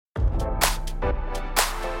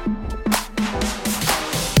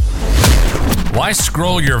Why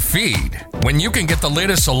scroll your feed when you can get the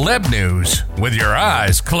latest celeb news with your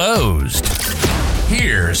eyes closed?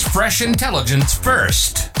 Here's fresh intelligence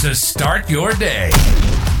first to start your day.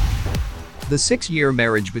 The 6-year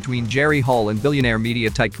marriage between Jerry Hall and billionaire media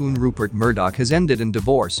tycoon Rupert Murdoch has ended in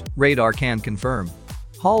divorce, Radar can confirm.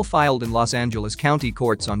 Hall filed in Los Angeles County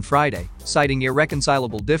courts on Friday, citing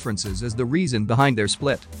irreconcilable differences as the reason behind their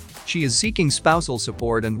split. She is seeking spousal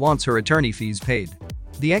support and wants her attorney fees paid.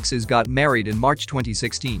 The exes got married in March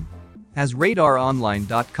 2016. As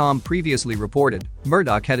RadarOnline.com previously reported,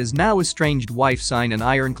 Murdoch had his now estranged wife sign an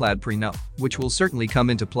ironclad prenup, which will certainly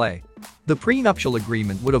come into play. The prenuptial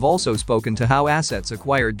agreement would have also spoken to how assets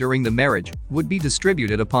acquired during the marriage would be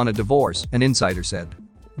distributed upon a divorce, an insider said.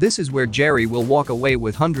 This is where Jerry will walk away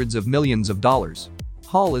with hundreds of millions of dollars.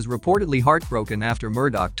 Hall is reportedly heartbroken after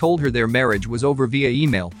Murdoch told her their marriage was over via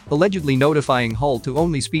email, allegedly notifying Hall to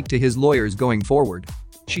only speak to his lawyers going forward.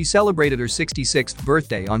 She celebrated her 66th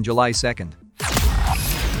birthday on July 2nd.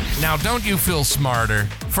 Now don't you feel smarter?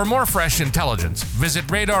 For more fresh intelligence, visit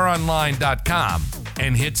RadarOnline.com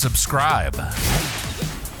and hit subscribe.